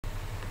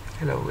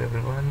Hello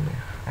everyone,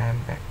 I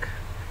am back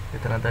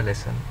with another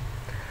lesson.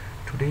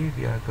 Today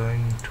we are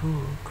going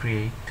to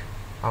create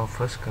our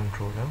first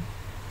controller,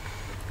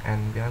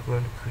 and we are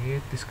going to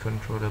create this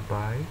controller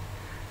by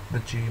the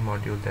G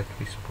module that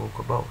we spoke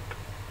about,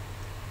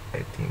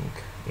 I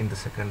think in the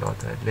second or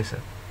third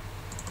lesson.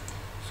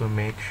 So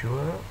make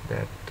sure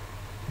that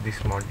this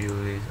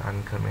module is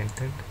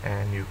uncommented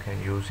and you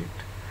can use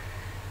it.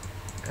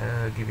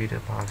 Give it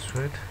a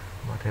password,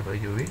 whatever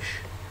you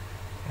wish,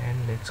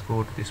 and let's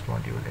go to this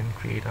module and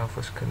create our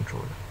first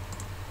controller.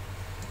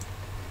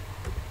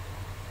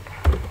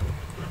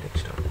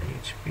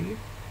 Index.php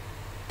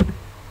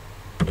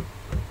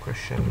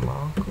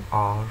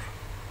 $r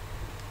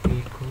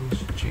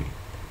equals G.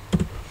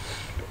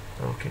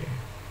 Okay,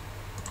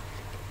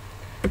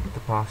 the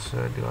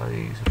password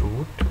is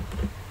root.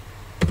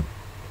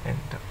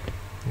 Enter.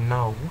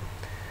 Now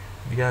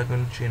we are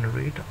going to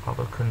generate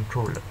our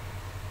controller.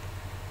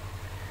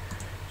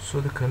 So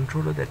the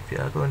controller that we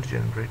are going to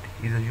generate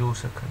is a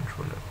user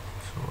controller.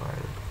 So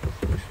I'll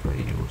specify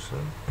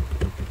user,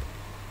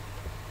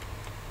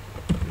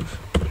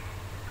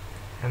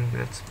 and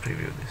let's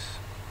preview this.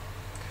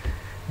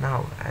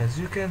 Now as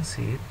you can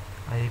see,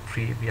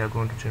 we are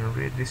going to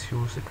generate this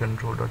user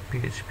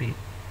control.php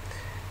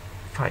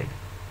file,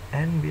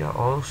 and we are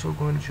also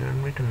going to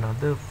generate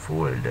another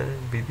folder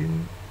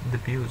within the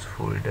views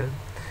folder,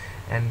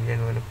 and we are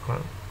going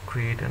to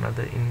create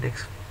another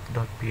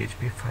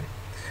index.php file.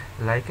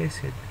 Like I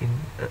said in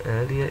an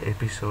earlier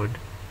episode,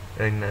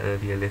 in an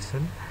earlier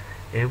lesson,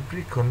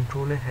 every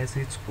controller has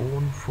its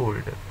own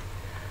folder.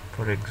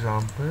 For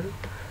example,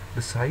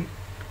 the site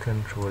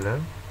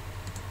controller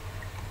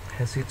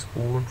has its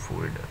own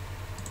folder,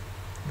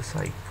 the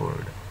site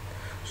folder.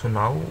 So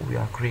now we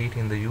are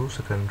creating the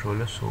user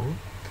controller, so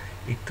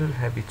it will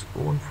have its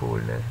own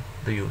folder,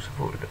 the user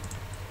folder.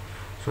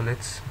 So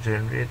let's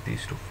generate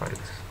these two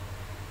files.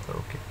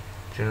 Okay,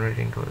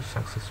 generating was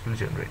successfully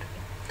generated.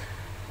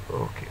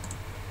 Okay,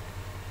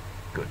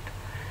 good.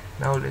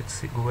 Now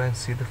let's go and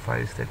see the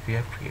files that we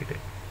have created.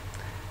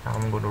 Now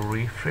I'm going to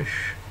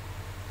refresh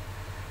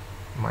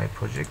my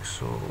project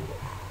so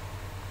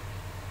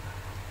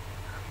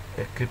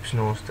Eclipse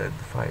knows that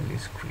the file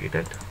is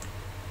created.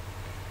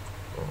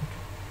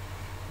 Okay.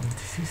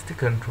 This is the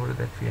controller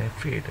that we have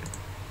created.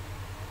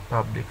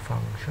 Public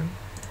function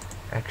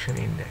action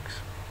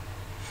index.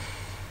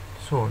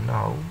 So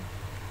now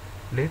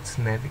let's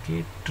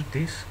navigate to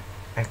this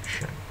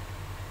action.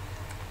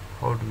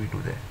 How do we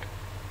do that?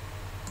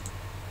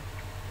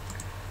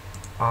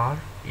 R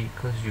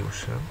equals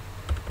user,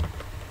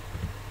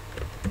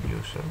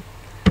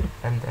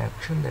 and the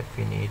action that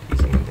we need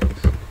is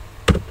index.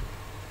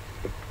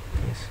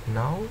 Yes,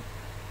 now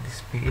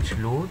this page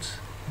loads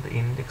the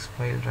index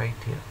file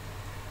right here.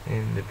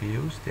 In the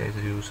views there is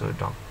a user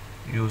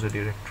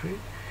directory.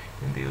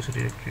 In the user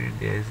directory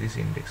there is this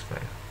index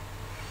file.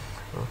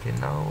 Okay,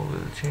 now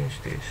we'll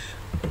change this.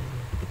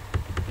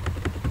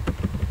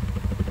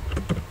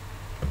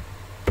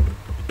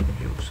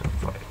 User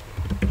file.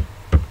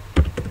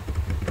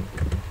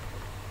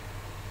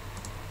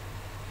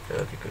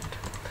 Okay, good.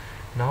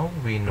 Now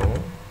we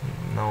know.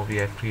 Now we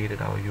have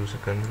created our user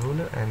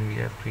controller, and we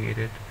have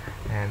created,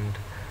 and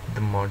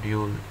the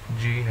module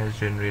G has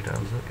generated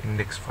as an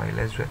index file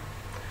as well.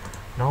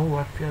 Now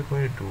what we are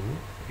going to do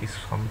is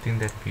something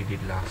that we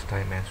did last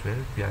time as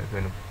well. We are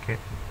going to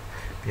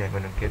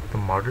get the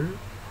model.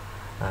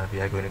 We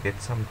are going to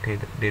get some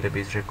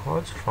database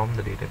records from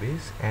the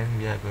database, and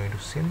we are going to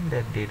send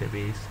that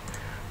database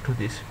to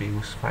this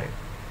views file.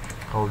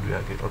 How do we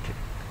are get? Okay,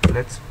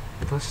 let's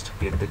first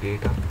get the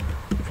data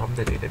from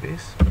the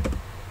database.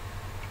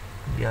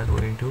 We are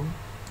going to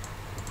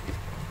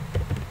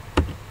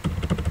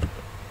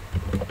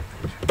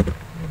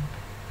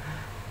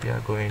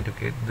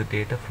get the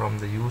data from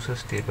the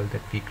users table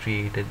that we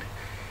created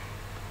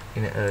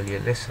in an earlier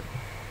lesson.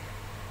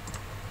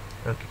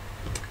 Okay,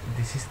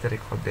 this is the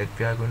record that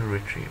we are going to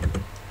retrieve.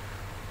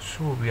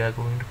 So we are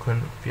going to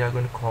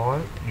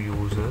call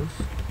users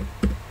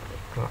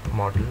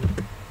model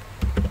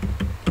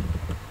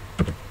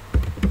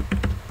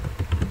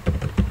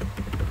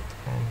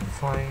and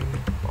find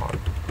model.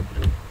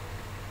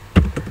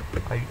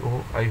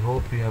 I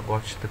hope you have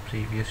watched the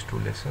previous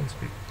two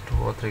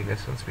or three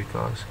lessons,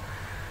 because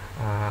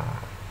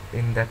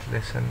in that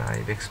lesson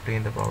I've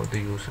explained about the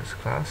users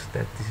class,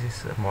 that this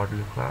is a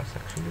model class.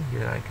 Actually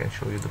here I can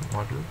show you the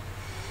model,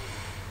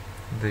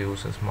 the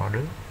users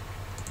model,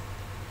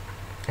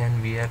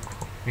 and we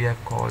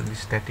have called the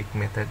static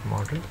method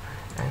model,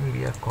 and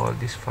we have called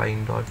this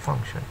find all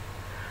function.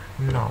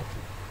 Now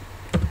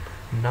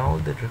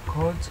the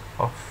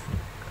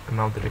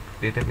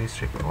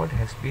database record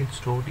has been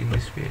stored in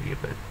this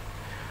variable.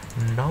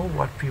 Now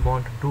what we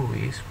want to do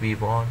is we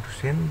want to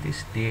send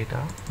this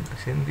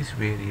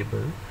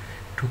variable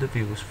to the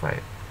views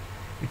file.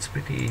 It's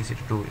pretty easy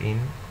to do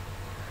in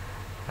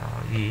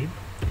ib.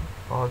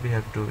 All we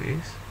have to do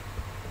is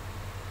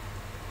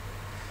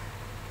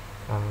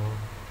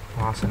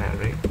pass an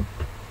array,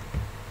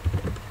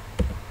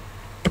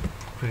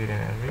 create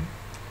an array.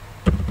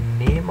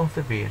 name of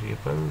the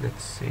variable,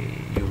 let's say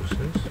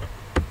users,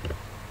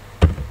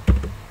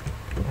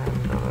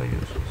 and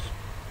users.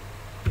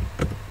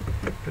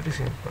 Pretty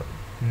simple.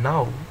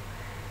 Now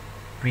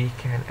we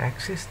can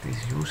access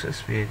this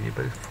users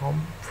variable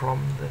from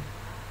the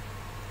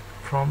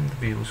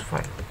views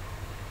file.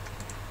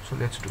 So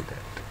let's do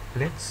that.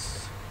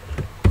 Let's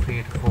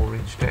create a for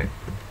each tag.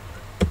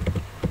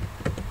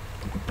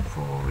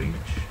 For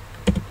each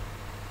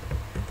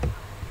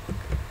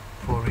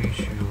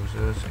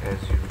users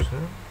as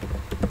user,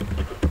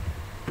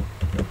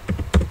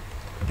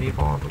 we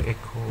want to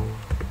echo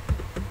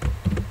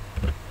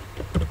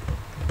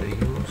the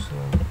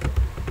username.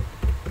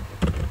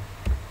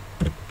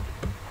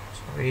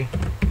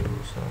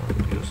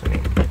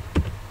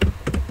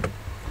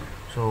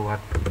 So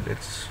what,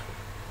 let's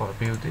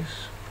view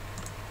this.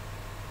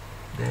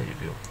 There you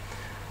go.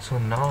 So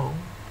now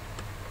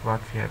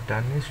what we have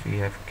done is we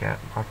have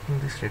gotten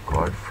this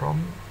record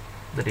from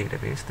the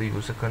database. The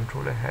user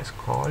controller has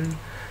called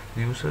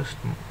the users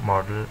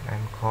model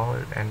and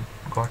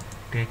got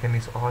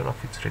taken all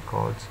of its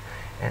records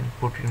and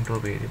put into a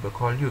variable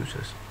called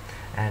users.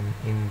 And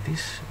in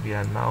this, we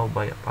are now,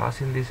 by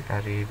passing this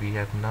array, we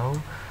have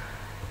now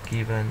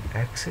given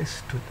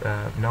access to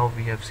now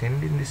we have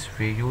sent in this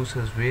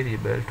users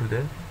variable to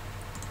the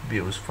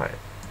views file.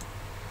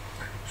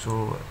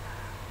 So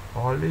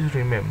always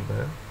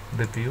remember,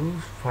 the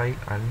views file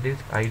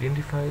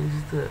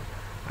identifies the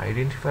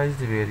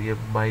variable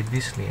by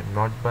this name,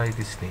 not by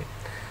this name.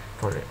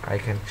 For I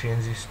can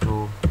change this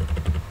to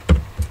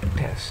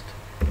test,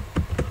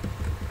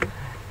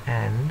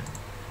 and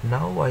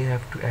now I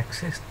have to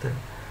access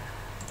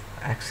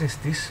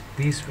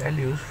these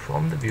values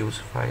from the views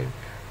file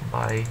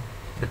by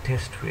the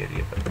test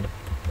variable,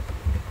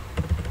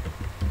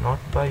 not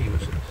by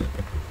users.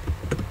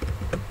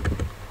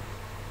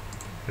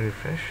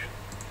 Refresh.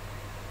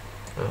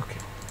 Okay,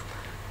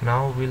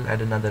 now we'll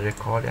add another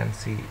record and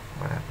see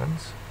what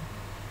happens.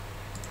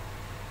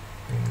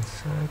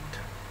 Insert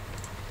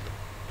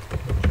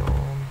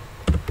John,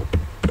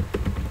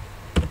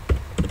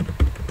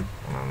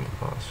 and the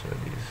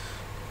password is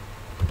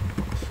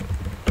password.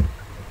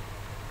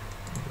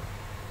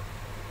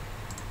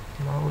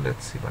 Now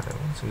let's see what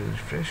happens. We'll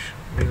refresh.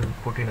 We'll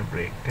put in a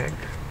break tag.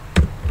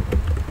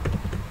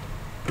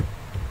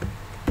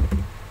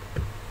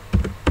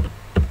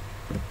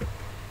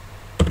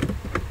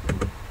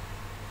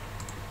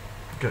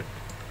 Good.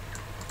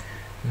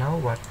 Now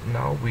what?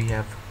 Now we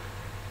have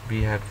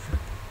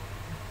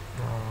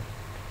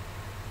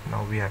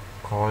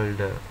called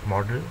the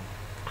model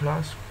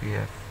class. We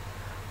have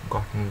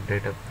gotten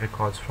data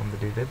records from the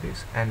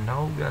database, and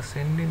now we are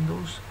sending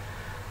those.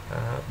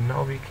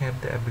 Now we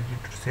have the ability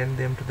to send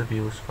them to the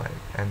views file,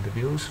 and the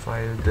views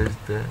file does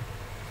the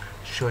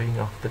showing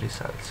of the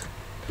results.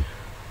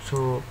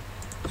 So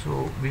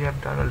we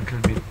have done a little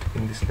bit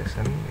in this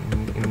lesson.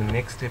 In the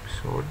next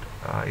episode,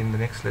 in the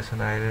next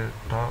lesson,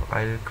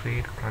 I'll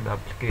create CRUD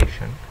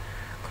application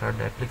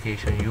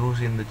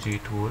using the G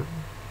tool,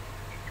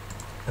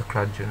 a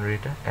CRUD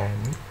generator,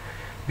 and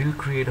we'll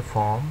create a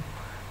form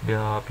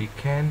where we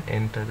can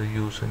enter the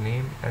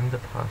username and the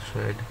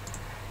password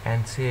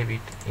and save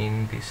it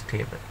in this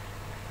table.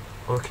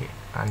 Okay,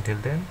 until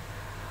then,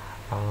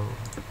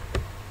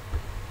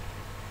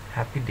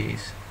 happy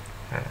days.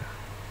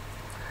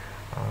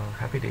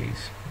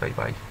 Bye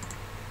bye.